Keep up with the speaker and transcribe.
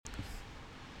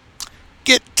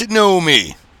get to know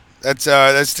me. That's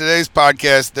today's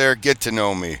podcast. There, get to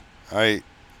know me. All right,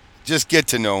 just get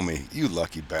to know me, you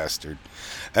lucky bastard.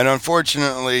 And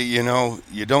unfortunately, you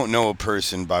don't know a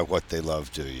person by what they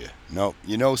love, do you? No,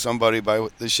 you know somebody by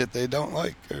the shit they don't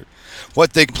like or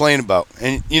what they complain about.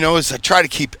 And as I try to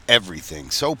keep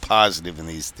everything so positive in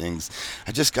these things,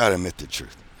 I just gotta admit the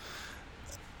truth.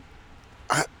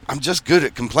 I'm just good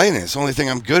at complaining. It's the only thing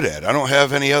I'm good at. I don't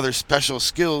have any other special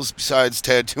skills besides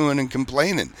tattooing and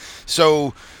complaining.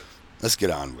 So let's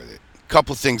get on with it.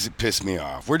 Couple things that piss me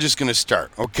off. We're just gonna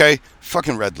start, okay?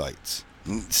 Fucking red lights.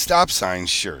 Stop signs,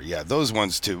 sure, yeah, those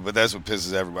ones too. But that's what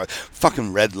pisses everybody.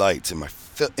 Fucking red lights in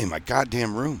my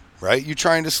goddamn room, right? You're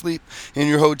trying to sleep in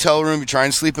your hotel room. You're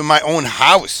trying to sleep in my own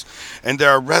house, and there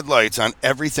are red lights on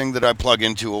everything that I plug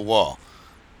into a wall.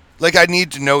 Like I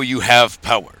need to know you have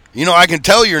power. I can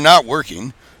tell you're not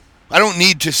working. I don't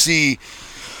need to see.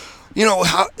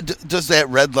 How does that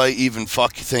red light even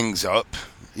fuck things up?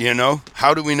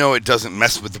 How do we know it doesn't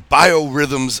mess with the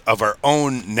biorhythms of our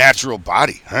own natural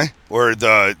body, huh? Or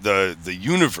the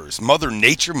universe. Mother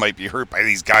Nature might be hurt by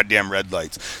these goddamn red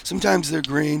lights. Sometimes they're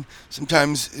green.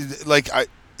 Sometimes,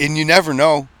 and you never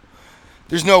know.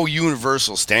 There's no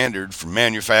universal standard from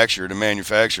manufacturer to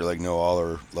manufacturer. Like, no, all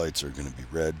our lights are going to be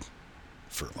red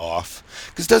for off.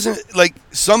 Because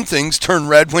some things turn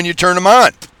red when you turn them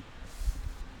on.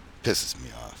 Pisses me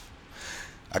off.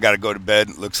 I got to go to bed.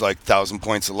 It looks like 1,000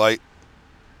 points of light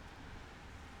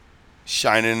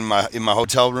shining in my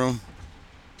hotel room.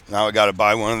 Now I got to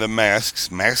buy one of the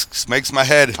masks. Masks makes my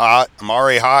head hot. I'm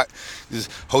already hot. These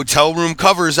hotel room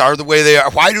covers are the way they are.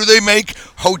 Why do they make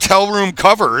hotel room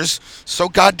covers so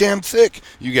goddamn thick?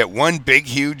 You get one big,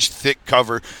 huge, thick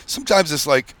cover. Sometimes it's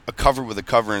like a cover with a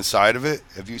cover inside of it.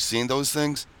 Have you seen those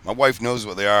things? My wife knows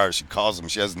what they are. She calls them.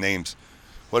 She has names.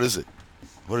 What is it?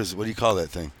 What is it? What do you call that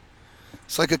thing?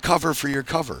 It's like a cover for your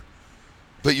cover.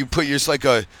 But it's like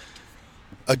a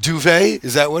duvet?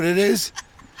 Is that what it is?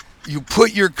 You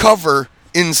put your cover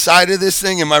inside of this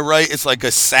thing, am I right? It's like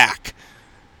a sack.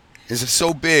 It's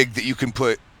so big that you can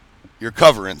put your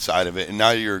cover inside of it, and now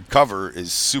your cover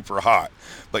is super hot.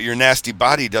 But your nasty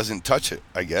body doesn't touch it,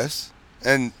 I guess.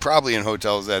 And probably in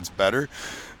hotels that's better.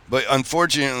 But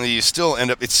unfortunately, you still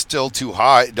end up, it's still too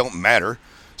hot. It don't matter.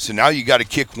 So now you got to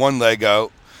kick one leg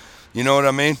out. You know what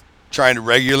I mean? Trying to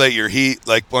regulate your heat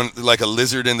like a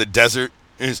lizard in the desert.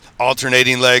 Is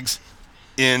alternating legs.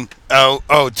 In, out,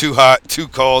 oh, too hot, too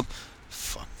cold.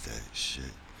 Fuck that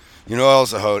shit. You know what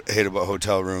else I hate about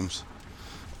hotel rooms?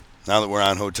 Now that we're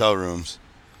on hotel rooms.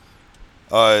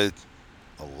 A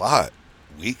lot.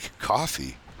 Weak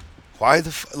coffee. Why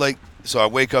so I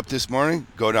wake up this morning,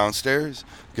 go downstairs,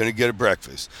 gonna get a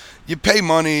breakfast. You pay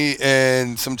money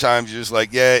and sometimes you're just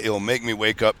like, yeah, it'll make me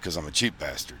wake up because I'm a cheap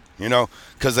bastard.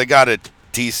 Because they got a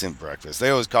decent breakfast. They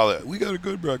always call it, we got a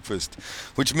good breakfast,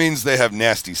 which means they have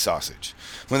nasty sausage.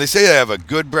 When they say they have a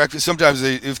good breakfast, sometimes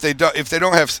if they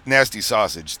don't have nasty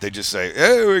sausage, they just say,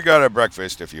 hey, we got a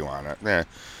breakfast if you want it. Yeah.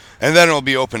 And then it'll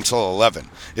be open till 11.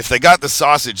 If they got the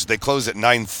sausage, they close at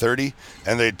 9:30,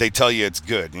 and they tell you it's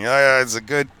good. Yeah, it's a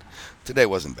good. Today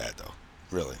wasn't bad, though.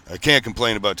 Really. I can't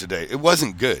complain about today. It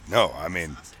wasn't good. No, I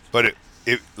mean, but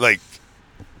it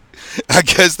I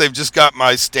guess they've just got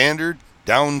my standard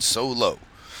down so low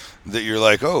that you're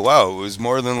like, oh, wow, it was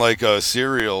more than like a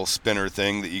cereal spinner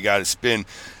thing that you got to spin.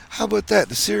 How about that?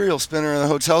 The cereal spinner in the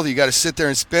hotel that you got to sit there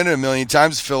and spin it a million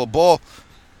times to fill a bowl.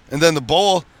 And then the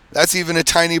bowl, that's even a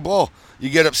tiny bowl. You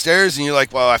get upstairs and you're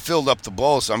like, well, I filled up the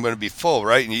bowl, so I'm going to be full,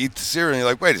 right? And you eat the cereal and you're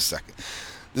like, wait a second.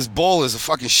 This bowl is a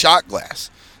fucking shot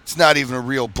glass. It's not even a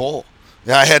real bowl.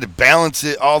 And I had to balance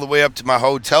it all the way up to my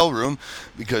hotel room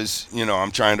because, I'm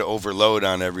trying to overload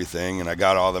on everything, and I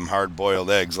got all them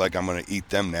hard-boiled eggs like I'm going to eat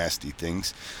them nasty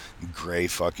things. Gray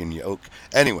fucking yolk.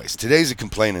 Anyways, today's a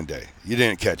complaining day. You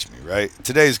didn't catch me, right?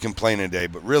 Today's a complaining day,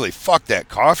 but really, fuck that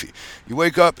coffee. You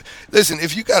wake up, listen,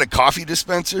 if you got a coffee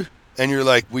dispenser and you're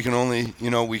like, we can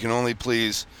only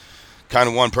please kind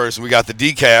of one person. We got the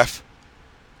decaf,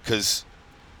 because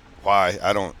why?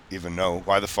 I don't even know.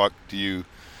 Why the fuck do you...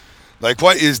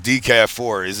 what is decaf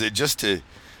for? Is it just to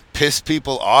piss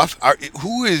people off?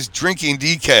 Who is drinking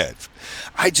decaf?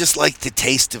 I just like the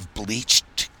taste of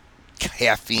bleached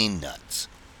caffeine nuts.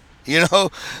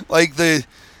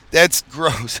 That's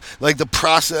gross. Like the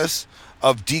process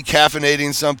of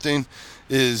decaffeinating something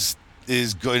is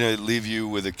going to leave you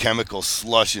with a chemical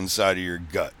slush inside of your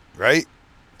gut, right?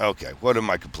 Okay, what am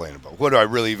I complaining about? What do I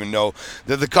really even know?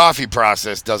 That the coffee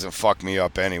process doesn't fuck me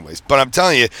up anyways. But I'm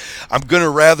telling you, I'm going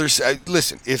to rather say,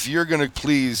 listen, if you're going to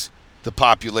please the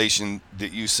population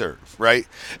that you serve, right?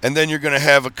 And then you're going to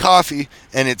have a coffee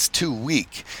and it's too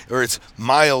weak or it's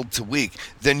mild to weak.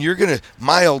 Then you're going to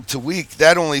mild to weak.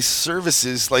 That only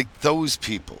services like those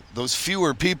people, those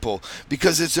fewer people,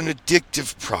 because it's an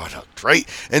addictive product, right?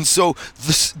 And so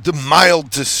the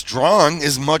mild to strong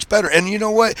is much better. And you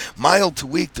know what? Mild to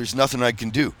weak, there's nothing I can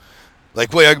do.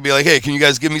 Like, wait, I could be like, hey, can you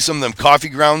guys give me some of them coffee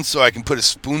grounds so I can put a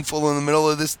spoonful in the middle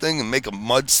of this thing and make a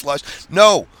mud slush?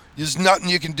 No, there's nothing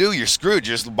you can do. You're screwed.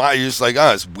 You're just like,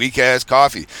 oh, it's weak ass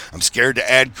coffee. I'm scared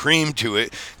to add cream to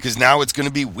it because now it's going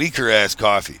to be weaker ass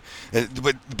coffee.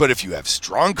 But if you have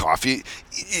strong coffee,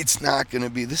 it's not going to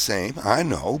be the same. I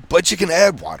know, but you can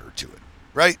add water to it,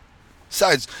 right?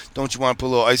 Besides, don't you want to put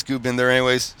a little ice cube in there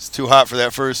anyways? It's too hot for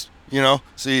that first, you know?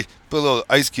 So you put a little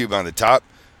ice cube on the top.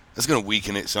 That's going to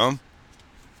weaken it some.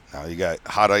 Now you got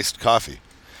hot iced coffee.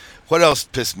 What else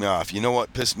pissed me off? You know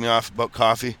what pissed me off about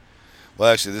coffee?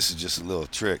 Well, actually, this is just a little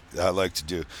trick that I like to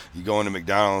do. You go into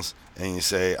McDonald's and you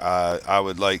say, I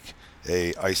would like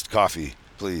a iced coffee,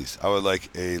 please. I would like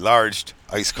a large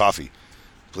iced coffee,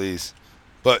 please.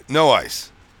 But no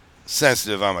ice.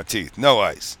 Sensitive on my teeth. No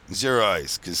ice. Zero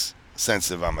ice, because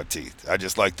sensitive on my teeth. I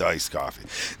just like the iced coffee.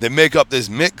 They make up this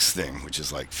mix thing, which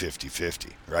is like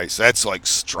 50-50, right? So that's like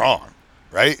strong,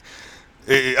 right?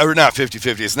 Or not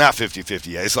 50-50, it's not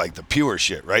 50-50, it's like the pure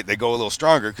shit, right? They go a little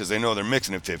stronger because they know they're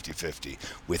mixing it 50-50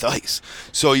 with ice.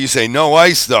 So you say no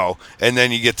ice though, and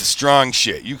then you get the strong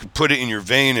shit. You could put it in your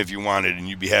vein if you wanted and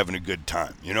you'd be having a good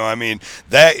time. You know what I mean?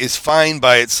 That is fine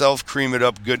by itself, cream it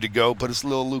up, good to go, but it's a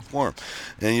little lukewarm.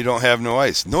 And you don't have no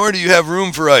ice. Nor do you have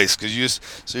room for ice because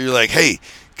so you're like, hey,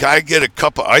 can I get a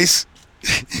cup of ice?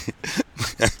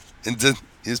 And then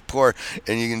is pour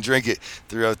and you can drink it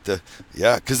throughout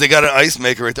because they got an ice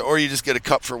maker right there, or you just get a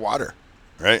cup for water,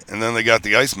 right? And then they got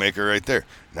the ice maker right there.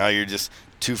 Now you're just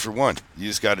 2 for 1. You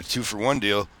just got a 2 for 1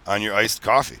 deal on your iced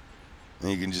coffee, and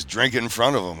you can just drink it in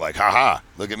front of them like, haha,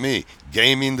 look at me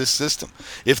gaming the system.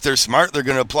 If they're smart, they're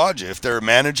going to applaud you. If they're a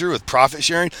manager with profit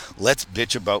sharing, let's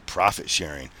bitch about profit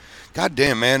sharing.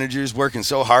 Goddamn managers working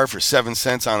so hard for 7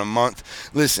 cents on a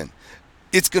month. Listen,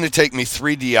 it's going to take me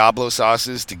 3 Diablo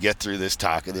sauces to get through this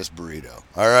taco, this burrito.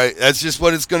 All right? That's just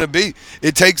what it's going to be.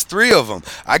 It takes 3 of them.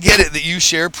 I get it that you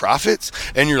share profits,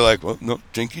 and you're like, well, no,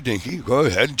 dinky, go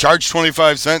ahead. Charge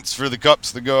 25 cents for the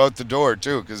cups that go out the door,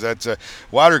 too, because that's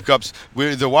water cups.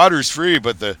 The water's free,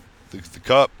 but the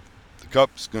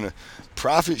cup's going to...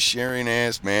 Profit-sharing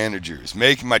ass managers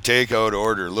making my takeout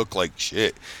order look like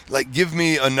shit. Like, give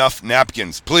me enough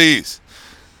napkins, please.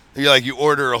 You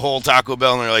order a whole Taco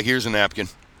Bell and they're like, here's a napkin.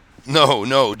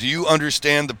 No. Do you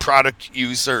understand the product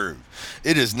you serve?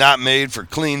 It is not made for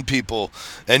clean people.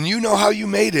 And you know how you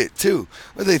made it, too.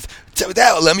 Let me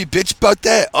bitch about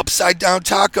that. Upside down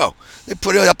taco. They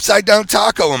put an upside down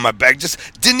taco in my bag.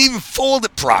 Just didn't even fold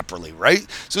it properly, right?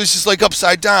 So it's just like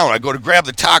upside down. I go to grab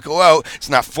the taco out. It's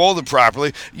not folded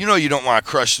properly. You know you don't want to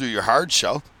crush through your hard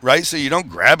shell, right? So you don't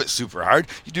grab it super hard.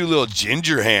 You do little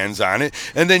ginger hands on it.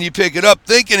 And then you pick it up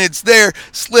thinking it's there.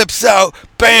 Slips out.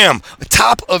 Bam! The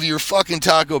top of your fucking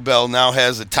Taco Bell now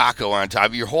has a taco on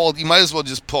top. You might as well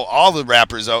just pull all the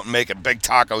wrappers out and make a big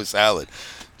taco salad.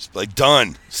 Just like,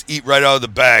 done. Just eat right out of the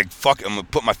bag. Fuck it. I'm going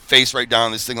to put my face right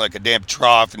down this thing like a damn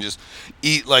trough and just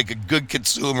eat like a good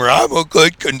consumer. I'm a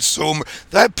good consumer.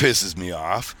 That pisses me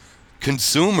off.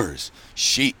 Consumers.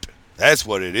 Sheep. That's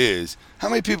what it is. How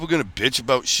many people are going to bitch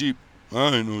about sheep? I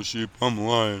ain't no sheep. I'm a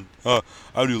lion.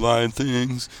 I do lion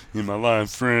things. And my lion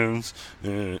friends.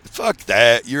 Fuck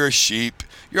that. You're a sheep.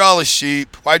 You're all a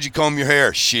sheep. Why'd you comb your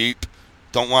hair? Sheep.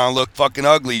 Don't want to look fucking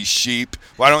ugly, sheep.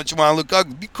 Why don't you want to look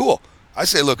ugly? Be cool. I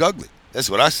say look ugly. That's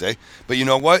what I say. But you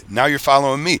know what? Now you're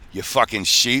following me, you fucking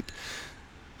sheep.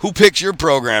 Who picks your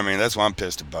programming? That's what I'm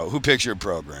pissed about. Who picks your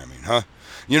programming, huh?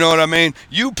 You know what I mean?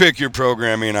 You pick your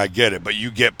programming, I get it, but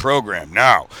you get programmed.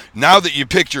 Now that you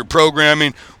picked your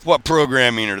programming, what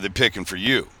programming are they picking for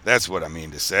you? That's what I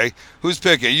mean to say. Who's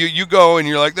picking? You go and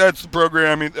you're like, that's the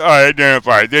programming I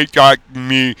identify. They got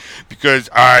me because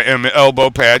I am an elbow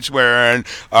patch wearing,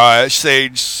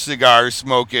 sage cigar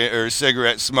smoking or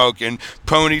cigarette smoking,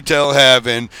 ponytail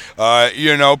having,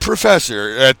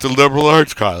 professor at the liberal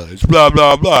arts college, blah,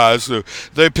 blah, blah. So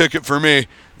they pick it for me.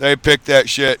 They pick that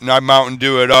shit, and I Mountain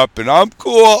Dew it up, and I'm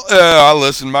cool. I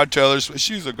listen to my Taylor Swift.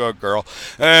 She's a good girl.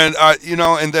 And,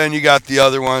 and then you got the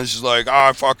other ones just like,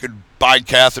 I fucking buy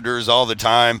catheters all the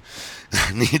time.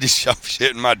 I need to shove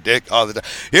shit in my dick all the time.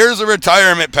 Here's a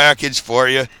retirement package for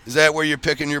you. Is that where you're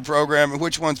picking your programming?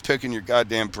 Which one's picking your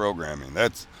goddamn programming?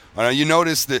 That's You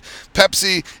notice that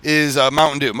Pepsi is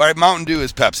Mountain Dew. Right? Mountain Dew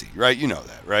is Pepsi, right? You know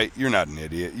that, right? You're not an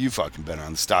idiot. You fucking been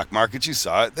on the stock market. You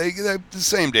saw it. They're the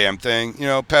same damn thing. You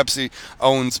know, Pepsi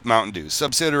owns Mountain Dew.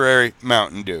 Subsidiary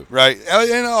Mountain Dew, right?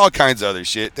 And all kinds of other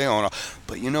shit. They own all.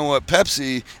 But you know what?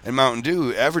 Pepsi and Mountain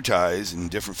Dew advertise in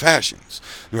different fashions,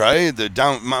 right? The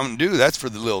down Mountain Dew, that's for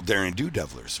the little daring do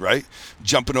devilers, right?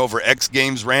 Jumping over X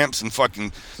Games ramps and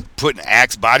fucking putting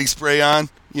Axe body spray on.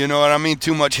 You know what I mean?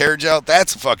 Too much hair gel.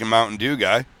 That's a fucking Mountain Dew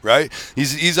guy, right?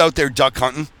 He's out there duck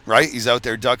hunting, right? He's out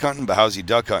there duck hunting, but how's he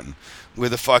duck hunting?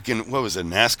 With a fucking, what was it,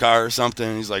 NASCAR or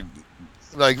something? He's like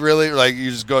really? Like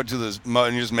you just go to this mud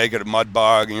and you just make it a mud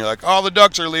bog and you're like, all the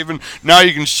ducks are leaving. Now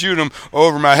you can shoot them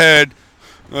over my head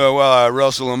while I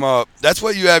wrestle them up. That's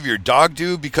what you have your dog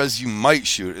do because you might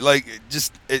shoot it. Like,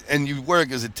 just, and you work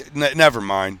as never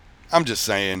mind. I'm just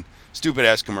saying. Stupid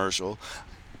ass commercial.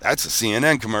 That's a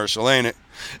CNN commercial, ain't it?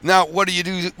 Now, what do you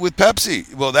do with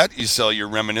Pepsi? Well, that you sell your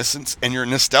reminiscence and your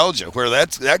nostalgia, where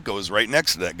that goes right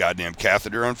next to that goddamn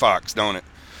catheter on Fox, don't it?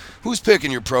 Who's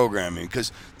picking your programming?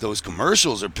 Because those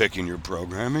commercials are picking your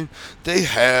programming. They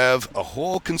have a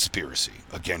whole conspiracy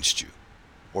against you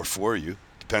or for you.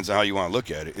 Depends on how you want to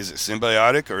look at it. Is it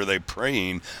symbiotic, or are they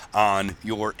preying on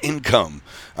your income,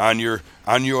 on your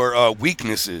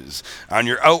weaknesses, on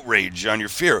your outrage, on your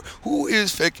fear? Who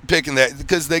is picking that?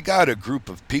 Because they got a group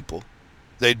of people.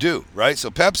 They do, right? So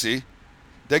Pepsi,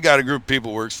 they got a group of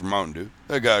people who works for Mountain Dew.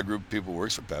 They got a group of people who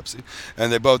works for Pepsi.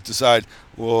 And they both decide,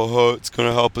 well, it's going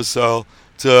to help us sell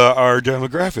to our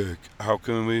demographic. How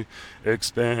can we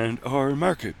expand our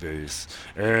market base?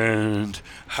 And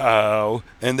how?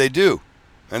 And they do.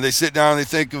 And they sit down and they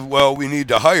think of, well, we need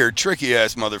to hire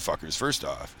tricky-ass motherfuckers, first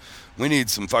off. We need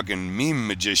some fucking meme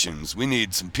magicians. We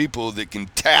need some people that can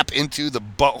tap into the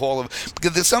butthole of...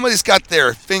 Because somebody's got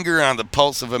their finger on the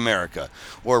pulse of America.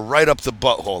 Or right up the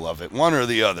butthole of it. One or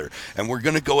the other. And we're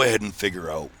going to go ahead and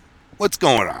figure out what's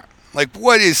going on. Like,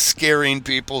 what is scaring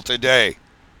people today?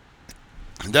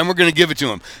 And then we're going to give it to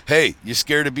them. Hey, you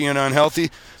scared of being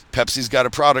unhealthy? Pepsi's got a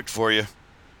product for you.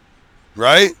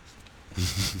 Right?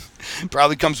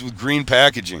 Probably comes with green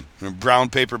packaging and a brown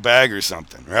paper bag or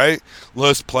something, right?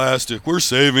 Less plastic. We're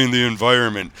saving the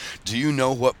environment. Do you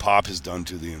know what pop has done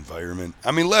to the environment?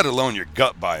 I mean, let alone your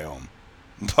gut biome.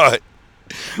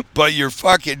 But you're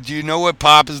fucking... Do you know what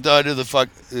pop has done to the fuck...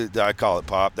 I call it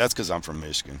pop. That's because I'm from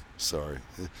Michigan. Sorry.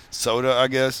 Soda, I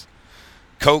guess.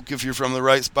 Coke, if you're from the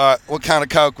right spot. What kind of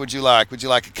Coke would you like? Would you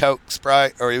like a Coke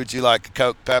Sprite? Or would you like a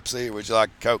Coke Pepsi? Or would you like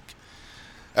a Coke?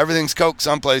 Everything's Coke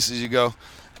some places you go.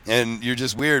 And you're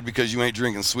just weird because you ain't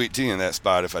drinking sweet tea in that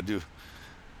spot if I do.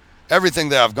 Everything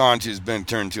that I've gone to has been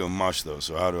turned to a mush, though,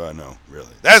 so how do I know, really?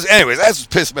 Anyways, that's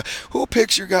what pissed me. Who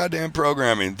picks your goddamn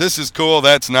programming? This is cool,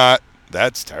 that's not.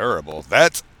 That's terrible.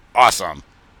 That's awesome.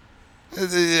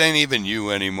 It ain't even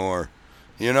you anymore.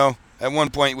 You know? At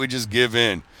one point, we just give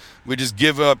in. We just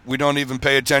give up. We don't even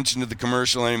pay attention to the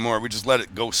commercial anymore. We just let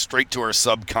it go straight to our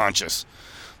subconscious.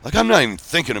 Like, I'm not even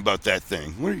thinking about that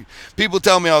thing. People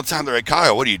tell me all the time, they're like,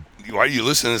 Kyle, why are you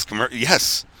listening to this commercial?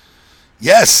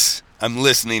 Yes, I'm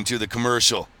listening to the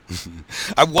commercial.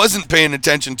 I wasn't paying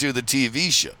attention to the TV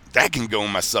show. That can go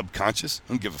in my subconscious.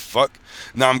 I don't give a fuck.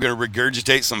 Now I'm going to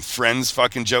regurgitate some friend's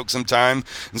fucking joke sometime.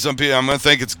 And some people, I'm going to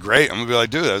think it's great. I'm going to be like,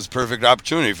 dude, that was a perfect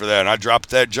opportunity for that. And I dropped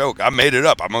that joke. I made it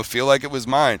up. I'm going to feel like it was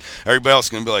mine. Everybody else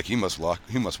is going to be like, he must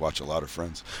watch a lot of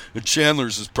Friends. And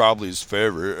Chandler's is probably his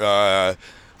favorite.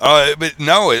 But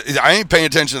no, I ain't paying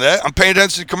attention to that. I'm paying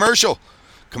attention to commercial.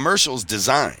 Commercial's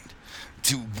designed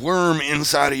to worm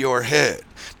inside of your head,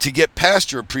 to get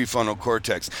past your prefrontal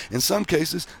cortex. In some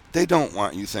cases, they don't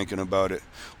want you thinking about it.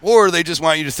 Or they just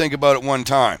want you to think about it one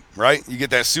time, right? You get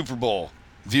that Super Bowl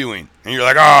viewing, and you're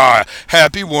like,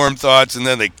 happy, warm thoughts, and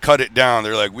then they cut it down.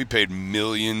 They're like, we paid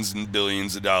millions and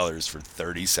billions of dollars for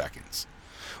 30 seconds.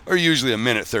 Or usually a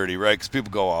minute 30, right? Because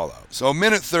people go all out. So a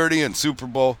minute 30 in Super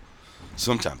Bowl...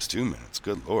 Sometimes 2 minutes.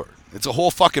 Good Lord. It's a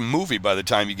whole fucking movie by the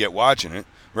time you get watching it,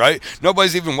 right?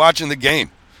 Nobody's even watching the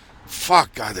game.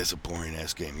 Fuck, God, that's a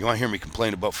boring-ass game. You want to hear me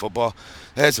complain about football?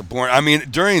 That's a boring... I mean,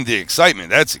 during the excitement,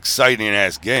 that's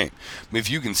exciting-ass game. If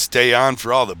you can stay on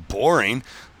for all the boring,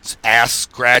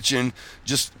 ass-scratching,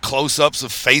 just close-ups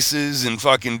of faces and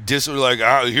fucking like,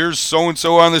 here's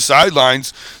so-and-so on the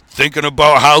sidelines thinking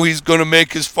about how he's going to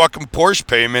make his fucking Porsche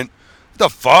payment. What the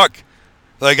fuck?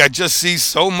 Like, I just see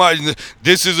so much.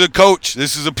 This is a coach.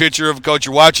 This is a picture of a coach.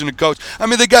 You're watching a coach. I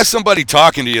mean, they got somebody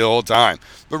talking to you the whole time.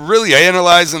 But really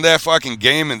analyzing that fucking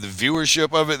game and the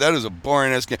viewership of it, that is a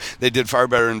boring-ass game. They did far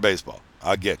better in baseball.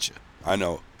 I get you. I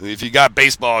know. If you got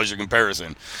baseball as your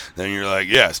comparison, then you're like,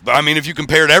 yes. But, I mean, if you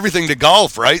compared everything to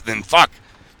golf, right, then fuck.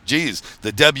 Geez,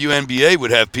 the WNBA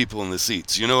would have people in the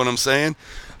seats. You know what I'm saying?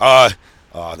 Uh,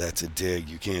 oh, that's a dig.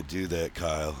 You can't do that,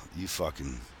 Kyle. You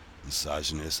fucking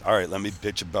misogynist. All right, let me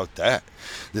bitch about that.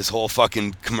 This whole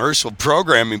fucking commercial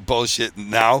programming bullshit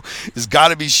now has got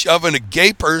to be shoving a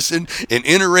gay person, an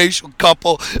interracial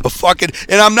couple, a fucking,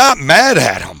 and I'm not mad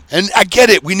at them. And I get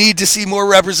it. We need to see more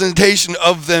representation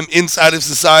of them inside of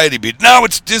society, but now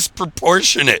it's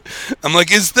disproportionate. I'm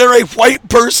like, is there a white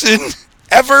person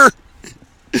ever?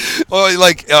 Well,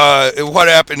 like what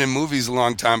happened in movies a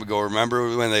long time ago.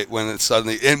 Remember when it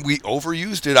suddenly, and we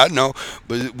overused it. I know,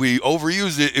 but we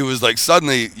overused it. It was like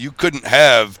suddenly you couldn't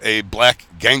have a black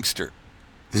gangster,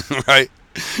 right?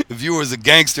 If you was a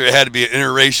gangster, it had to be an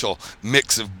interracial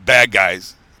mix of bad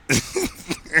guys.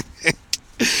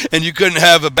 And you couldn't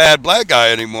have a bad black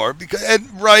guy anymore because,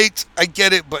 and right, I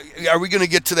get it, but are we going to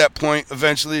get to that point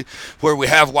eventually where we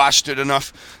have watched it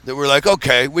enough that we're like,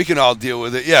 okay, we can all deal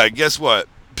with it? Yeah, guess what?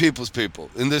 People's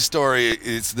people. In this story,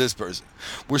 it's this person.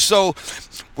 We're so.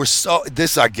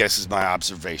 This, I guess, is my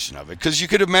observation of it, because you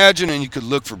could imagine and you could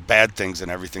look for bad things in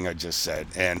everything I just said,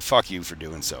 and fuck you for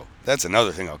doing so. That's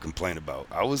another thing I'll complain about.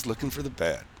 I was looking for the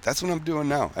bad. That's what I'm doing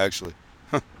now, actually.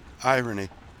 Irony.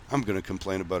 I'm going to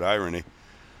complain about irony.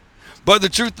 But the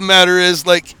truth of the matter is,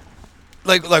 like,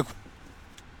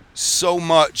 so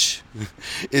much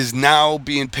is now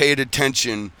being paid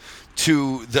attention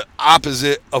to the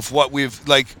opposite of what we're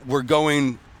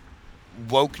going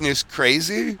wokeness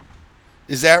crazy.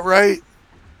 Is that right?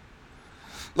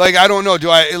 Like, I don't know.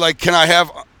 Can I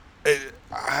have,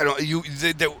 I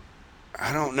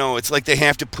don't know. It's like they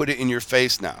have to put it in your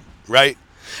face now, right?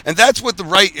 And that's what the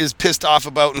right is pissed off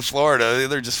about in Florida.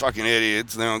 They're just fucking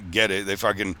idiots. They don't get it.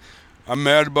 I'm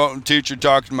mad about a teacher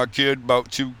talking to my kid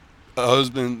about two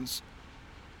husbands.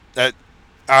 That,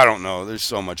 I don't know. There's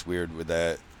so much weird with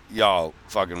that. Y'all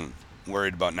fucking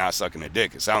worried about not sucking a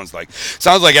dick. It sounds like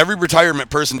every retirement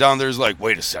person down there is like,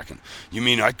 wait a second. You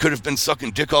mean I could have been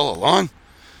sucking dick all along?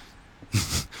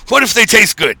 What if they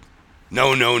taste good?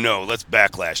 No. Let's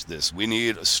backlash this. We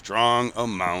need a strong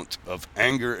amount of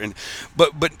anger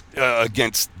but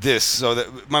against this. So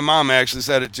that my mom actually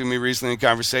said it to me recently in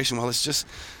conversation. Well, it's just,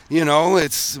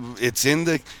 it's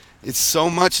so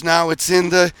much now. It's in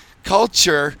the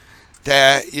culture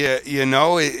that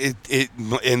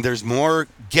and there's more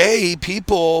gay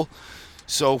people.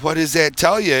 So what does that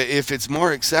tell you? If it's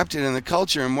more accepted in the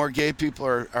culture and more gay people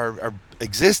are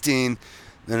existing,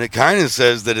 then it kind of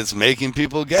says that it's making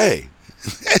people gay.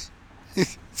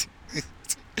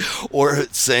 Or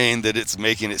it's saying that it's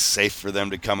making it safe for them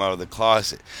to come out of the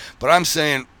closet. But I'm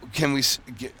saying,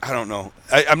 I don't know.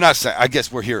 I'm not saying, I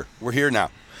guess we're here. We're here now.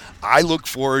 I look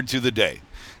forward to the day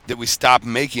that we stop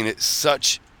making it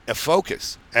such a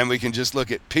focus and we can just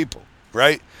look at people,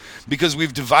 right? Because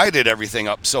we've divided everything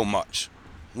up so much.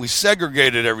 We've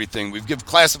segregated everything. We've given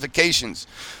classifications,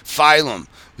 phylum.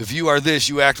 If you are this,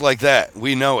 you act like that.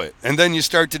 We know it. And then you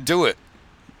start to do it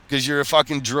because you're a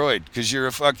fucking droid, because you're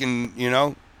a fucking,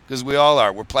 because we all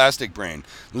are. We're plastic brain,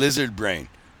 lizard brain.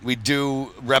 We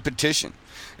do repetition.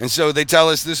 And so they tell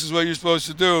us this is what you're supposed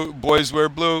to do. Boys wear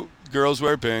blue, girls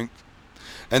wear pink.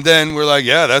 And then we're like,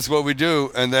 yeah, that's what we do.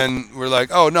 And then we're like,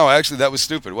 oh, no, actually, that was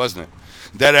stupid, wasn't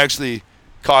it? That actually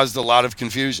caused a lot of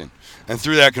confusion. And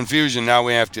through that confusion, now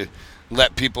we have to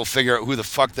let people figure out who the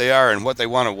fuck they are and what they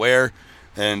want to wear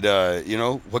and,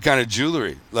 what kind of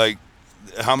jewelry, like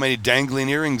how many dangling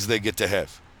earrings they get to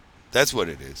have. That's what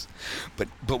it is.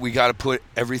 But we got to put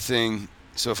everything.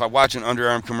 So if I watch an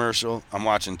underarm commercial, I'm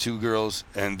watching two girls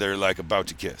and they're like about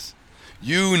to kiss.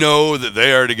 You know that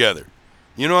they are together.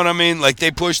 You know what I mean? Like they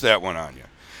push that one on you.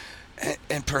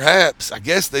 And perhaps, I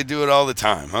guess they do it all the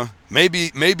time, huh? Maybe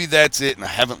that's it, and I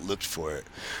haven't looked for it.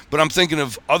 But I'm thinking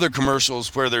of other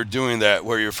commercials where they're doing that,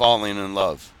 where you're falling in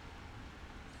love.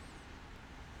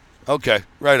 Okay,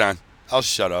 right on. I'll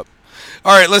shut up.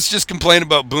 All right, let's just complain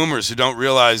about boomers who don't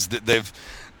realize that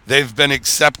they've been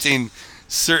accepting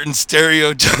certain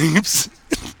stereotypes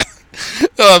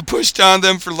pushed on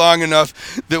them for long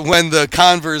enough that when the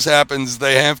converse happens,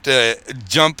 they have to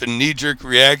jump in knee-jerk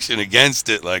reaction against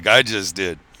it like I just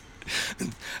did.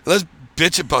 Let's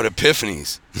bitch about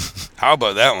epiphanies. How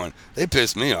about that one? They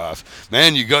piss me off.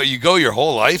 Man, you go your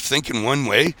whole life thinking one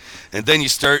way, and then you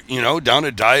start, down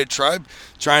a diet tribe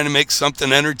trying to make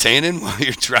something entertaining while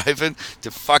you're driving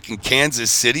to fucking Kansas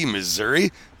City,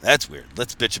 Missouri. That's weird.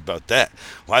 Let's bitch about that.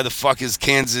 Why the fuck is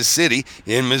Kansas City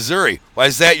in Missouri? Why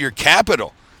is that your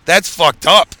capital? That's fucked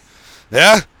up.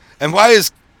 Yeah? And why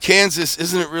is Kansas,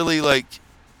 isn't it really like,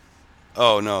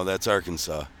 oh no, that's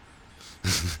Arkansas.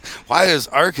 Why is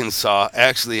Arkansas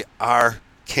actually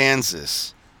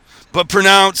Arkansas? But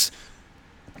pronounced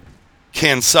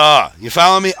Kansas. You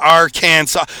follow me?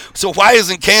 Arkansas. So why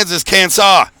isn't Kansas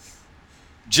Kansas?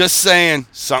 Just saying.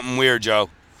 Something weird, Joe.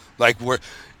 Like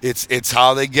it's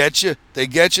how they get you. They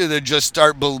get you to just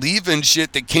start believing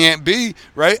shit that can't be,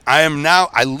 right? I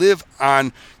live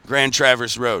on Grand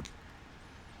Traverse Road,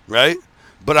 right?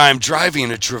 But I'm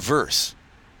driving a Traverse.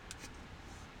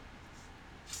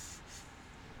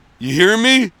 You hear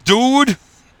me, dude? What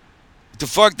the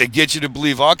fuck? They get you to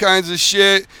believe all kinds of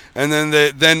shit, and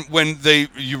then when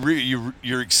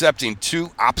you're accepting two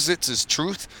opposites as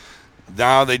truth,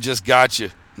 now they just got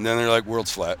you, and then they're like,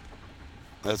 world's flat.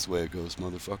 That's the way it goes,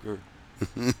 motherfucker.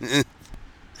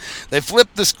 They flip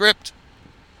the script.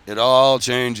 It all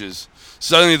changes.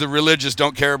 Suddenly the religious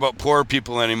don't care about poor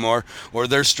people anymore or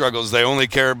their struggles. They only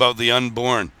care about the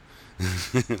unborn.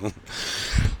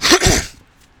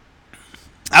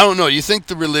 I don't know. You think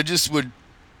the religious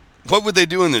what would they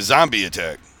do in the zombie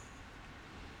attack?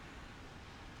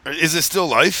 Is it still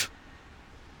life?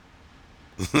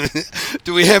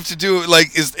 Do we have to do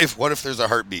what if there's a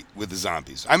heartbeat with the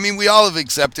zombies? I mean, we all have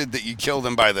accepted that you kill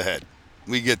them by the head.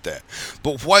 We get that.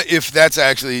 But what if that's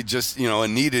actually just, a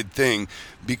needed thing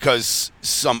because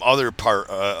some other part,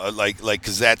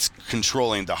 because that's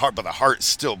controlling the heart, but the heart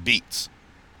still beats,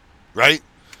 right?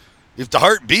 If the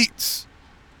heart beats,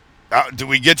 do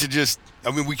we get to just,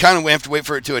 we kind of have to wait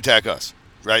for it to attack us,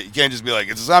 right? You can't just be like,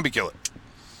 it's a zombie killer.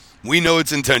 We know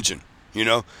its intention,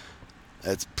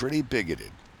 That's pretty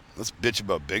bigoted. Let's bitch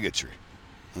about bigotry.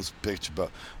 Let's bitch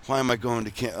about, why am I going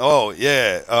to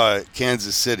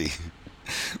Kansas City.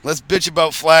 Let's bitch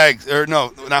about flags, or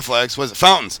no, not flags, what is it?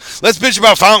 Fountains. Let's bitch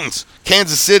about fountains.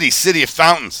 Kansas City, city of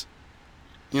fountains.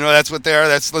 That's what they are.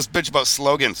 Let's bitch about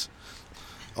slogans.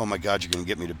 Oh my God, you're going to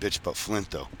get me to bitch about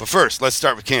Flint, though. But first, let's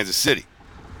start with Kansas City.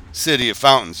 City of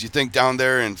fountains. You think down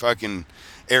there in fucking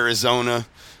Arizona,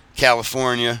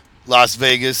 California, Las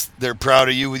Vegas, they're proud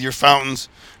of you with your fountains?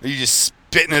 Are you just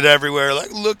spitting it everywhere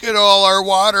like, look at all our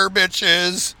water,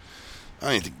 bitches? I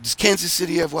don't even think, does Kansas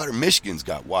City have water? Michigan's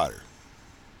got water.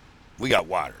 We got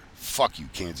water. Fuck you,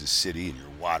 Kansas City, and your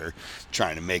water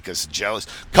trying to make us jealous.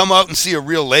 Come out and see a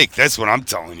real lake. That's what I'm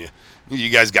telling you. You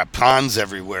guys got ponds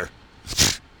everywhere.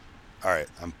 All right,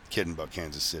 I'm kidding about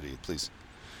Kansas City. Please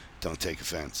don't take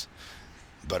offense.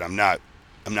 But I'm not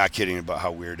kidding about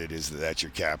how weird it is that that's your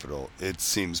capital. It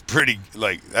seems pretty,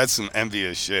 that's some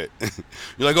envious shit.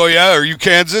 You're like, oh yeah, are you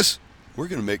Kansas? We're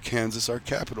going to make Kansas our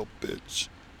capital, bitch.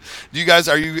 Do you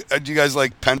guys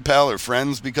like pen pal or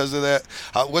friends because of that?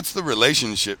 What's the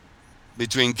relationship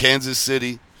between Kansas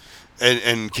City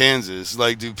and Kansas?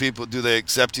 Like, do they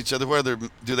accept each other?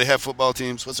 Do they have football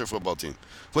teams? What's their football team?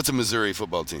 What's a Missouri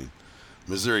football team?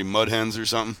 Missouri Mud Hens or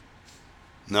something?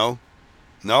 No?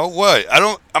 No? What?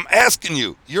 I'm asking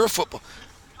you. You're a football.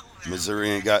 Missouri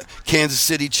ain't got Kansas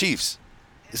City Chiefs.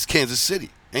 It's Kansas City,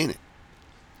 ain't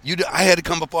it? I had to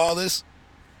come up with all this.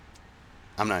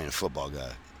 I'm not even a football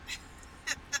guy.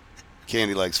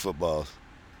 Candy likes football.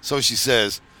 So she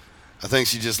says. I think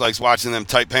she just likes watching them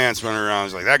tight pants running around.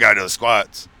 She's like, that guy does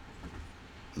squats.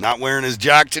 Not wearing his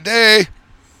jock today.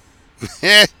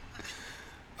 Let's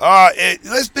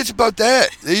bitch about that.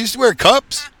 They used to wear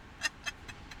cups.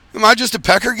 Am I just a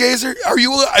pecker gazer?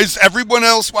 Is everyone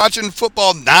else watching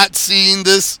football not seeing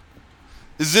this?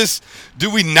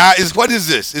 What is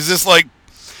this? Is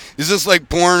this like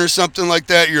porn or something like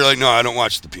that? You're like, no, I don't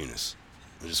watch the penis.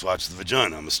 I just watch the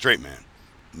vagina. I'm a straight man.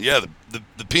 Yeah,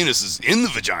 the penis is in the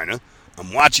vagina.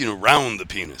 I'm watching around the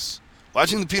penis.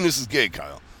 Watching the penis is gay,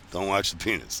 Kyle. Don't watch the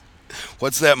penis.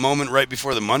 What's that moment right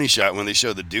before the money shot when they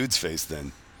show the dude's face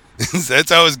then?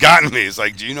 That's how it's gotten me. It's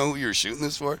like, do you know who you're shooting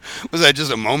this for? Was that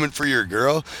just a moment for your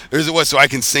girl? Or is it what, so I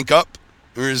can sync up?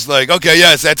 Or is it like, okay,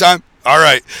 yeah, it's that time? All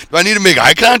right. Do I need to make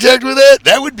eye contact with it?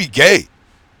 That would be gay.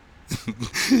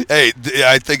 Hey,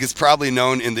 I think it's probably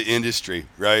known in the industry,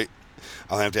 right?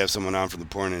 I'll have to have someone on from the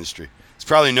porn industry. It's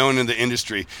probably known in the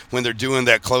industry when they're doing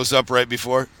that close-up right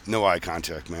before. No eye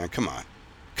contact, man. Come on.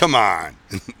 Come on.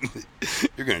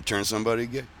 You're going to turn somebody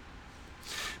gay.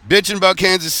 Bitching about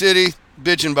Kansas City,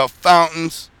 bitching about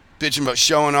fountains, bitching about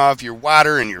showing off your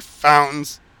water and your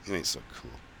fountains. You ain't so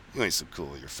cool. You ain't so cool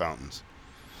with your fountains.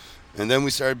 And then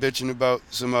we started bitching about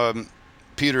some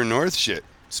Peter North shit.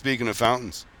 Speaking of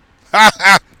fountains.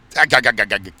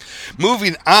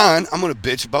 Moving on, I'm going to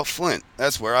bitch about Flint.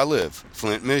 That's where I live,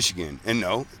 Flint, Michigan. And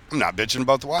no, I'm not bitching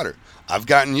about the water. I've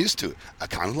gotten used to it. I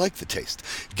kind of like the taste.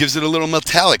 It gives it a little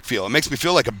metallic feel. It makes me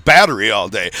feel like a battery all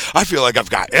day. I feel like I've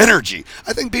got energy.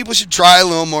 I think people should try a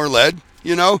little more lead,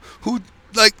 Who,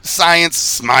 like,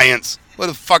 science, What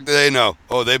the fuck do they know?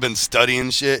 Oh, they've been studying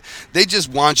shit. They just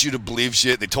want you to believe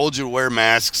shit. They told you to wear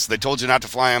masks. They told you not to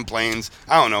fly on planes.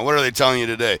 I don't know. What are they telling you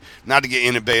today? Not to get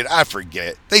intubated. I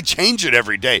forget. They change it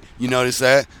every day. You notice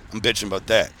that? I'm bitching about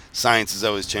that. Science is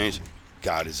always changing.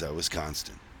 God is always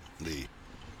constantly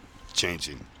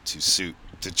changing to suit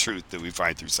the truth that we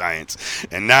find through science.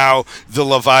 And now the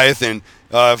Leviathan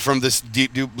from this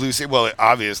deep blue sea, well, it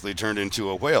obviously turned into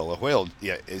a whale. A whale,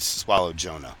 yeah, it swallowed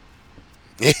Jonah.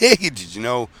 Did you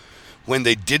know when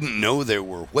they didn't know there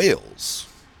were whales,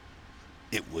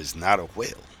 it was not a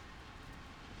whale?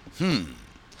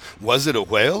 Was it a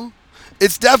whale?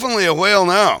 It's definitely a whale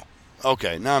now.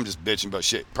 Okay, now I'm just bitching about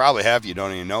shit. Probably half you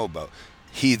don't even know about.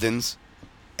 Heathens,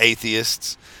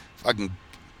 atheists. Fucking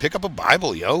pick up a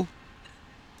Bible, yo.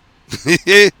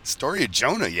 Story of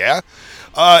Jonah, yeah?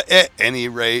 At any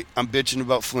rate, I'm bitching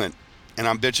about Flint. And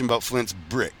I'm bitching about Flint's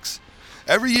bricks.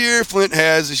 Every year, Flint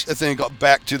has a thing called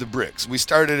Back to the Bricks. We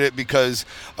started it because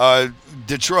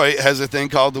Detroit has a thing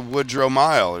called the Woodrow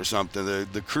Mile or something,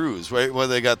 the cruise, right? Well,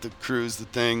 they got the cruise, the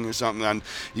thing or something. And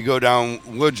you go down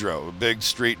Woodrow, a big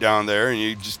street down there, and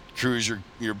you just cruise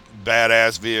your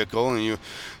badass vehicle, and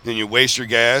you waste your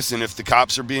gas. And if the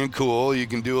cops are being cool, you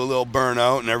can do a little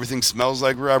burnout, and everything smells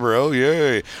like rubber. Oh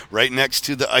yay! Right next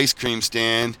to the ice cream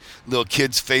stand, little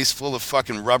kid's face full of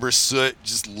fucking rubber soot,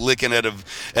 just licking at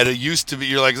a used to be.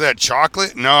 You're like, is that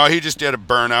chocolate? No, he just did a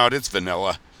burnout. It's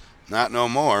vanilla, not no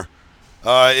more.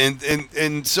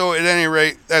 And so at any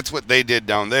rate, that's what they did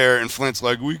down there. And Flint's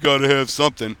like, we gotta have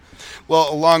something.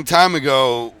 Well, a long time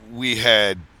ago, we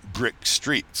had brick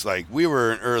streets. Like, we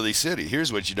were an early city.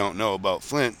 Here's what you don't know about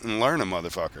Flint, and learn a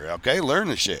motherfucker, okay? Learn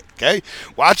the shit, okay?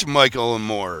 Watch Michael and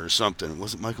Moore or something.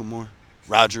 Was it Michael Moore?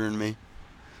 Roger and Me?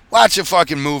 Watch a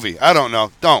fucking movie. I don't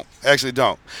know. Don't. Actually,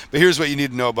 don't. But here's what you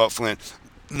need to know about Flint.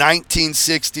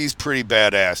 1960s, pretty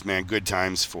badass, man. Good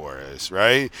times for us,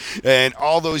 right? And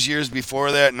all those years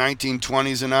before that,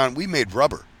 1920s and on, we made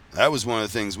rubber. That was one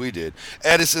of the things we did.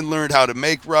 Edison learned how to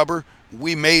make rubber.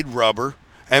 We made rubber.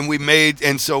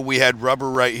 And so we had rubber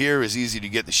right here. It was easy to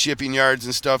get the shipping yards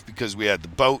and stuff because we had the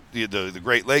boat, the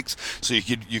Great Lakes. So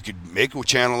you could make a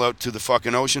channel out to the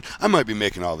fucking ocean. I might be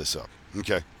making all this up.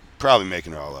 Okay. Probably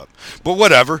making it all up. But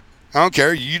whatever. I don't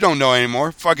care. You don't know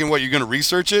anymore. Fucking what, you're going to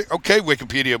research it? Okay,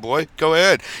 Wikipedia boy. Go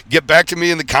ahead. Get back to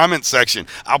me in the comments section.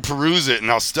 I'll peruse it, and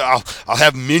I'll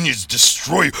have minions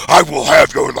destroy you. I will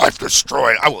have your life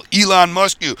destroyed. I will Elon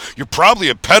Musk you. You're probably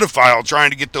a pedophile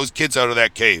trying to get those kids out of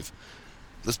that cave.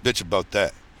 Let's bitch about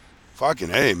that. Fucking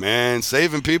hey, man.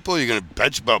 Saving people? You're going to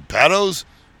bitch about pedos?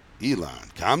 Elon,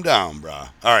 calm down, brah.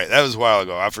 All right, that was a while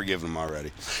ago. I've forgiven him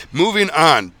already. Moving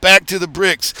on, back to the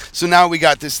bricks. So now we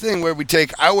got this thing where we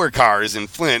take our cars in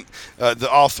Flint,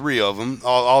 all three of them,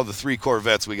 all the three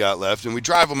Corvettes we got left, and we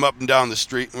drive them up and down the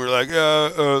street, and we're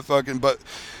like, fucking, but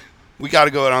we got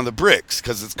to go out on the bricks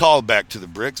because it's called Back to the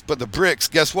Bricks. But the bricks,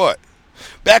 guess what?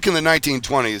 Back in the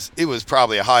 1920s, it was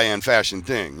probably a high-end fashion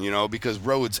thing, because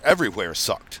roads everywhere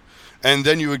sucked. And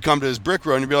then you would come to this brick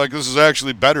road and you'd be like, this is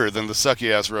actually better than the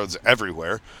sucky-ass roads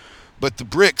everywhere. But the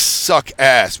bricks suck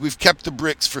ass. We've kept the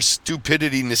bricks for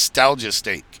stupidity, nostalgia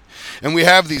sake. And we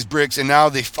have these bricks, and now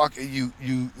they fuck you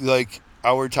like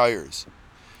our tires.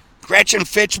 Gretchen,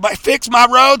 fix my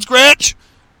roads, Gretch!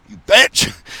 You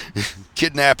bitch!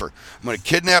 Kidnapper. I'm gonna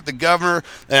kidnap the governor,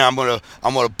 and I'm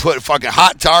gonna put a fucking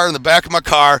hot tar in the back of my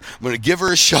car. I'm gonna give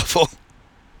her a shovel.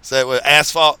 Say with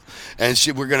asphalt, and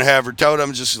we're gonna have her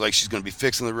totem just like she's gonna be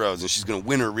fixing the roads, and she's gonna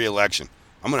win her re-election.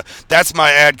 That's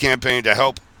my ad campaign to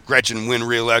help Gretchen win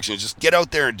re-election. Just get out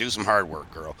there and do some hard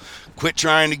work, girl. Quit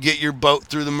trying to get your boat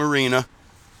through the marina.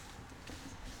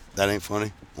 That ain't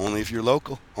funny. Only if you're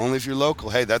local. Only if you're local.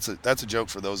 Hey, that's a joke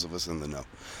for those of us in the know.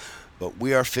 But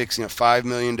we are fixing $5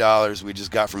 million we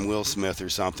just got from Will Smith or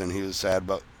something. He was sad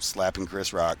about slapping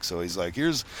Chris Rock, so he's like,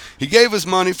 he gave us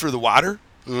money for the water.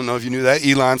 I don't know if you knew that.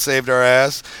 Elon saved our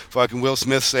ass. Fucking Will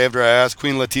Smith saved our ass.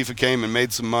 Queen Latifah came and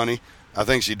made some money. I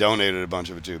think she donated a bunch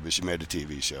of it too, but she made a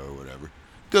TV show or whatever.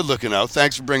 Good looking out.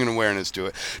 Thanks for bringing awareness to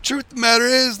it. Truth of the matter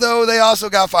is, though, they also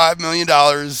got $5 million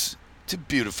to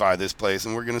beautify this place,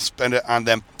 and we're going to spend it on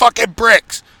them fucking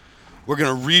bricks. We're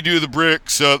going to redo the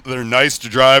bricks so they're nice to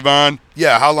drive on.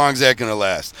 Yeah, how long is that going to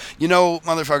last?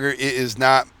 Motherfucker, it is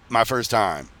not my first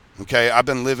time. Okay, I've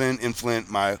been living in Flint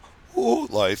my whole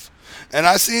life. And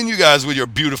I seen you guys with your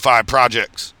beautify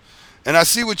projects. And I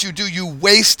see what you do. You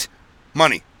waste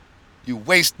money. You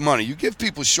waste money. You give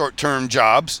people short-term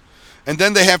jobs. And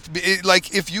then they have to be,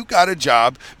 like, if you got a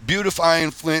job beautifying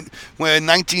Flint in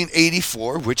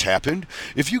 1984, which happened,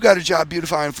 if you got a job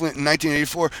beautifying Flint in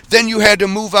 1984, then you had to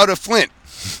move out of Flint.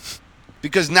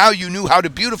 Because now you knew how to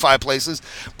beautify places,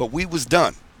 but we was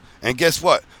done. And guess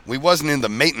what? We wasn't in the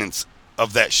maintenance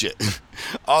of that shit.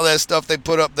 All that stuff they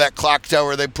put up, that clock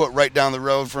tower they put right down the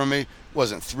road from me,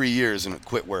 wasn't 3 years and it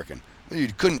quit working. You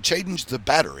couldn't change the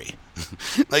battery.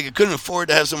 Like you couldn't afford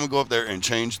to have someone go up there and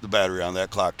change the battery on that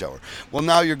clock tower. Well,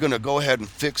 now you're going to go ahead and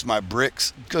fix my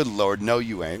bricks? Good Lord, no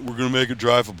you ain't. We're going to make it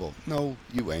drivable. No,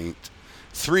 you ain't.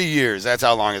 3 years, that's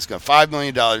how long it's going to. $5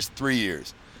 million, 3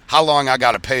 years. How long I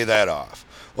got to pay that off?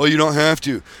 Well, you don't have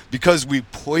to. Because we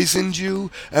poisoned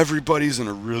you, everybody's in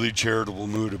a really charitable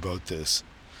mood about this.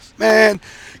 Man,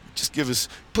 just give us,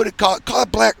 call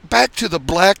it back to the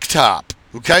blacktop,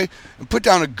 okay? And put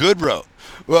down a good road.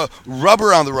 Well,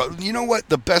 rubber on the road. You know what?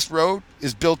 The best road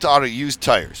is built out of used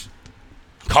tires.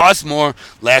 Costs more,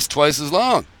 lasts twice as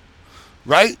long,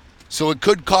 right? So it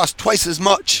could cost twice as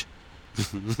much.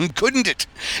 Couldn't it?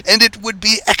 And it would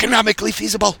be economically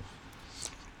feasible.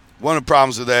 One of the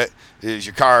problems with that is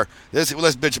your car. Let's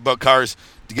bitch about cars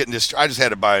to get in this. I just had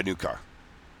to buy a new car.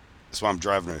 That's why I'm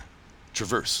driving a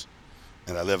Traverse.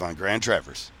 And I live on Grand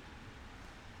Traverse.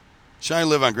 Should I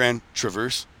live on Grand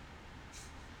Traverse?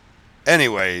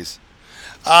 Anyways,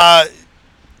 my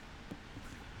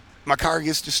car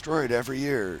gets destroyed every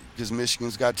year because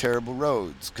Michigan's got terrible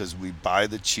roads because we buy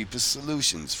the cheapest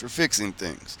solutions for fixing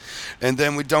things. And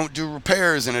then we don't do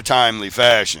repairs in a timely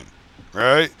fashion,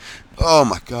 right? Oh,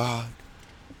 my God.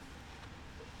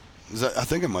 I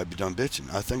think I might be done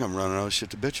bitching. I think I'm running out of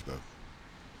shit to bitch about.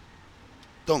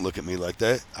 Don't look at me like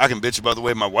that. I can bitch about the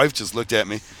way my wife just looked at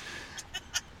me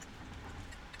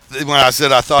when I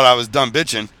said I thought I was done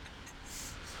bitching.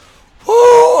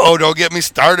 Oh, don't get me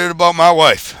started about my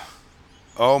wife.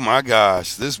 Oh my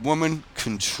gosh, this woman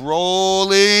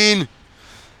controlling.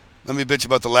 Let me bitch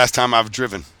about the last time I've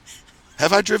driven.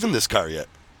 Have I driven this car yet?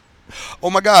 Oh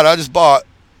my God, I just bought,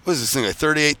 what is this thing, like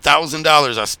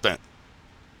 $38,000 I spent.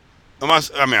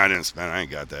 I mean, I didn't spend, I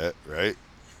ain't got that, right?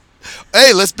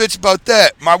 Hey, let's bitch about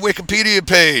that. My Wikipedia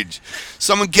page.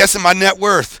 Someone guessing my net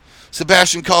worth.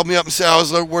 Sebastian called me up and said I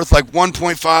was worth like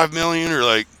 1.5 million or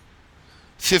like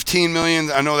 15 million.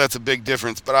 I know that's a big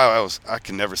difference, but I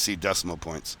can never see decimal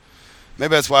points. Maybe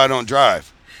that's why I don't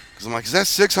drive. Because I'm like, is that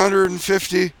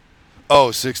 650? Oh,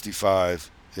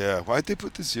 65. Yeah, why'd they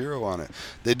put the zero on it?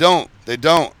 They don't.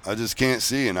 I just can't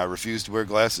see, and I refuse to wear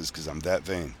glasses because I'm that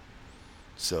vain.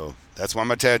 So that's why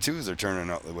my tattoos are turning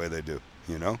out the way they do,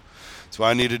 you know? That's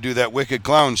why I need to do that wicked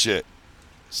clown shit.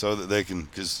 So that they can,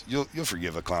 because you'll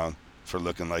forgive a clown for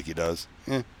looking like he does.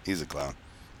 Yeah, he's a clown.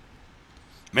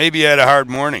 Maybe he had a hard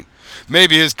morning.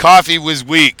 Maybe his coffee was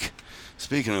weak.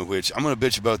 Speaking of which, I'm going to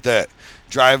bitch about that.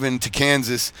 Driving to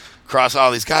Kansas, across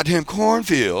all these goddamn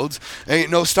cornfields, ain't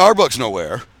no Starbucks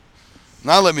nowhere.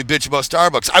 Now let me bitch about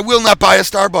Starbucks. I will not buy a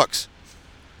Starbucks.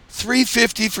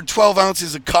 $3.50 for 12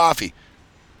 ounces of coffee.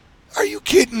 Are you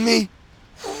kidding me?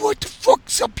 What the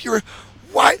fuck's up your...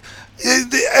 Why?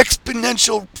 The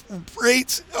exponential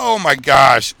rates? Oh my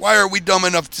gosh. Why are we dumb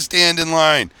enough to stand in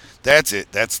line? That's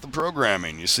it. That's the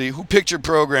programming. You see, who picked your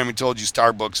programming told you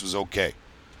Starbucks was okay?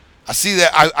 I see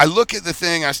that. I look at the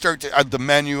thing. I start to the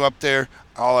menu up there.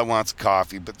 All I want's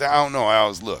coffee, but I don't know. I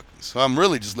always look. So I'm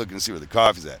really just looking to see where the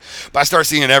coffee's at. But I start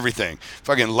seeing everything.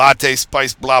 Fucking latte,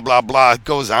 spice, blah, blah, blah. It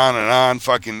goes on and on.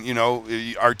 Fucking,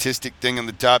 artistic thing on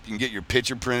the top. You can get your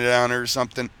picture printed on it or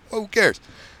something. Well, who cares?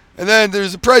 And then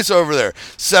there's a price over there.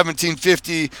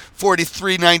 $17.50,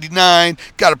 $43.99.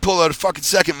 Got to pull out a fucking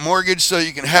second mortgage so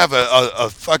you can have a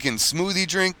fucking smoothie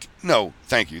drink. No,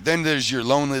 thank you. Then there's your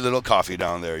lonely little coffee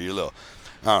down there. Your little,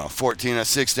 14 or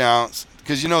 6 ounce.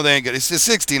 Because they ain't good. It's a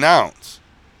 16 ounce.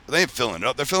 They ain't filling it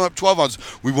up. They're filling up 12 ounces.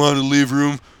 We want to leave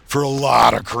room for a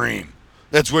lot of cream.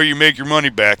 That's where you make your money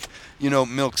back.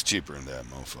 Milk's cheaper than that,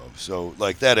 mofo. So,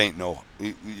 that ain't no...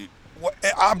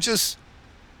 I'm just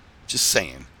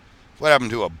saying. What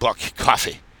happened to a buck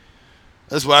coffee?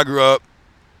 That's where I grew up.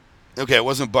 Okay, it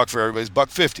wasn't a buck for everybody. It's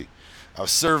 $1.50. I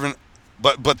was serving...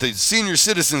 But the senior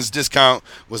citizens discount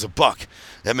was a buck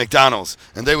at McDonald's.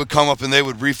 And they would come up and they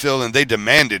would refill and they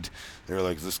demanded... They were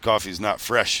like, this coffee's not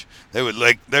fresh. They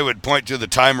would point to the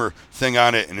timer thing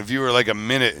on it, and if you were like a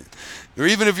minute, or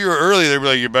even if you were early, they'd be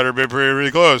like, you better be pretty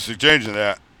close to changing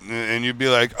that. And you'd be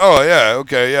like, oh, yeah,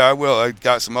 okay, yeah, I will. I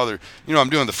got some other, I'm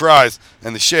doing the fries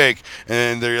and the shake,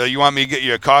 and they're like, you want me to get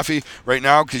you a coffee right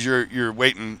now because you're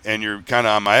waiting and you're kind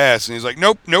of on my ass? And he's like,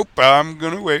 nope, I'm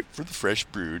going to wait for the fresh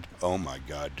brewed. Oh, my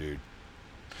God, dude.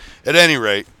 At any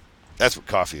rate, that's what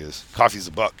coffee is. Coffee's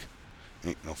a buck.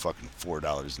 Ain't no fucking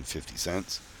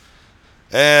 $4.50.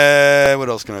 What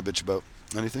else can I bitch about?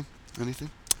 Anything?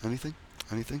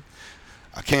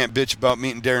 I can't bitch about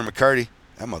meeting Darren McCarty.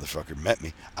 That motherfucker met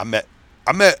me. I met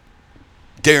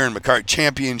Darren McCarty,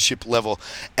 championship level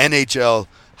NHL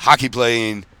hockey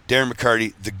playing Darren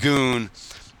McCarty, the goon.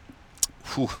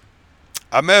 Whew.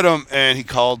 I met him, and he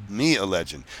called me a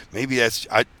legend.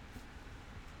 I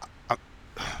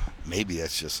maybe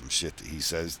that's just some shit that he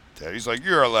says. He's like,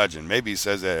 you're a legend. Maybe he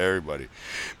says that to everybody.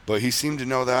 But he seemed to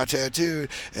know that I tattooed,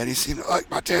 and he seemed to like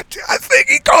my tattoo. I think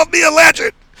he called me a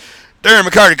legend. Darren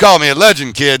McCarty called me a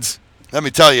legend, kids. Let me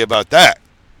tell you about that.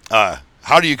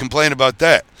 How do you complain about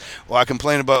that? Well, I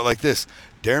complain about it like this.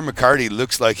 Darren McCarty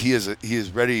looks like he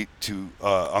is ready to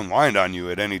unwind on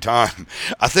you at any time.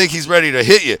 I think he's ready to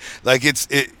hit you. Like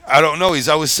I don't know. He's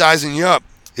always sizing you up.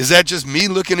 Is that just me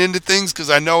looking into things because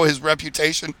I know his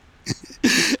reputation?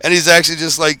 And he's actually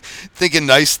just like thinking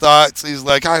nice thoughts. He's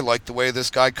like, I like the way this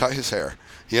guy cut his hair.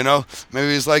 You know,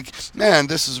 maybe he's like, man,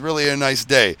 this is really a nice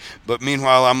day. But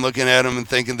meanwhile, I'm looking at him and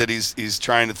thinking that he's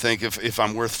trying to think if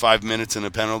I'm worth 5 minutes in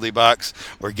a penalty box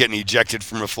or getting ejected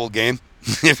from a full game.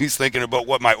 If he's thinking about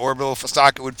what my orbital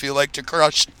socket would feel like to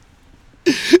crush.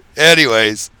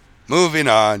 Anyways, moving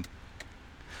on.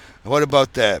 What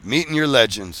about that? Meeting your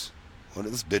legends. What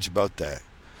is this bitch about that?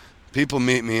 People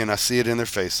meet me and I see it in their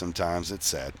face sometimes. It's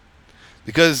sad.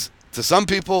 Because to some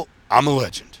people, I'm a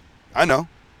legend. I know.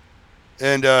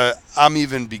 And I'm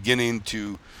even beginning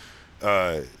to,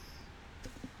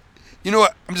 you know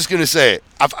what? I'm just going to say it.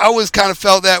 I've always kind of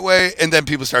felt that way, and then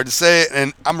people started to say it,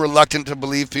 and I'm reluctant to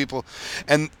believe people,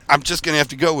 and I'm just going to have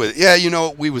to go with it. Yeah, you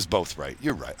know, we was both right.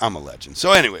 You're right. I'm a legend.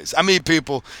 So anyways, I meet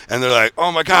people, and they're like,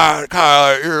 oh, my God,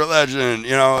 Kyle, you're a legend,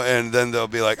 you know, and then they'll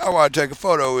be like, I want to take a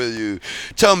photo with you.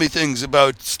 Tell me things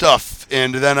about stuff,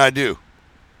 and then I do.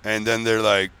 And then they're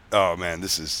like, oh, man,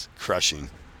 this is crushing.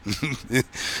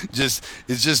 It's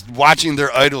just watching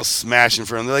their idol smash in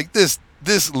front of them. They're like,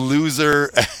 this loser,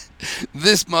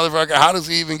 this motherfucker, how does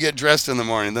he even get dressed in the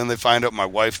morning? Then they find out my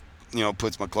wife, you know,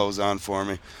 puts my clothes on for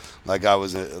me, like I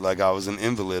was an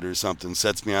invalid or something,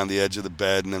 sets me on the edge of the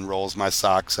bed and then rolls my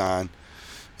socks on.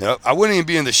 Yep. I wouldn't even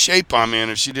be in the shape I'm in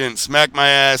if she didn't smack my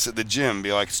ass at the gym,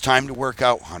 be like, it's time to work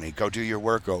out, honey, go do your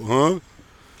workout. Huh?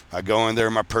 I go in there,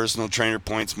 my personal trainer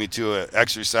points me to an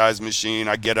exercise machine.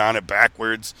 I get on it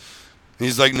backwards.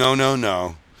 He's like,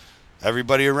 no.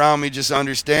 Everybody around me just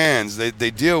understands.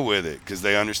 They deal with it because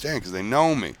they understand, because they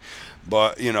know me.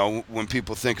 But, you know, when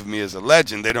people think of me as a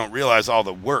legend, they don't realize all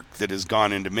the work that has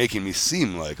gone into making me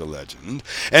seem like a legend.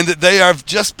 And that they have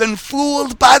just been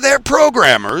fooled by their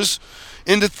programmers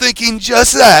into thinking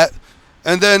just that.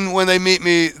 And then when they meet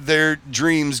me, their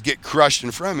dreams get crushed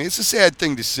in front of me. It's a sad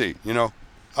thing to see, you know.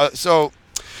 So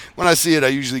when I see it, I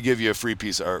usually give you a free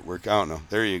piece of artwork. I don't know.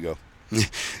 There you go.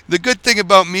 The good thing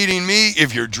about meeting me,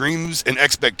 if your dreams and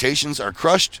expectations are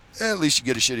crushed, at least you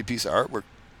get a shitty piece of artwork.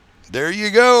 There you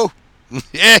go.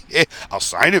 I'll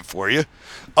sign it for you.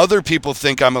 Other people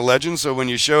think I'm a legend, so when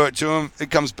you show it to them, it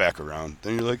comes back around.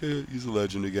 Then you're like, he's a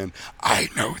legend again. I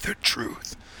know the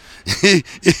truth.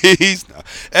 He's not.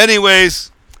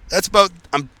 Anyways, that's about,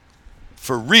 I'm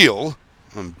for real.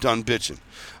 I'm done bitching.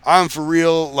 I'm for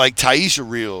real like Taisha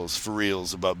Reels for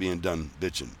reals about being done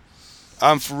bitching.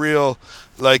 I'm for real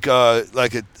like a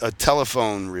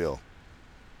telephone reel.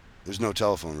 There's no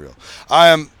telephone reel. I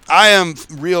am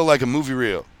real like a movie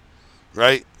reel,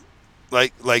 right?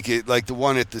 Like the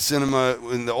one at the cinema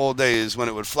in the old days when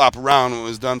it would flop around when it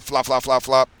was done, flop, flop, flop,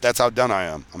 flop. That's how done I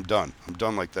am. I'm done. I'm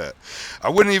done like that. I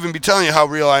wouldn't even be telling you how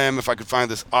real I am if I could find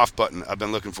this off button I've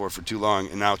been looking for too long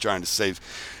and now trying to save.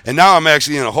 And now I'm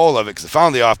actually in a hole of it because I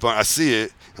found the off button. I see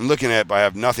it. I'm looking at it, but I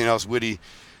have nothing else witty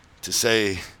to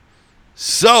say.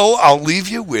 So I'll leave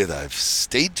you with I've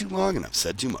stayed too long and I've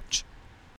said too much.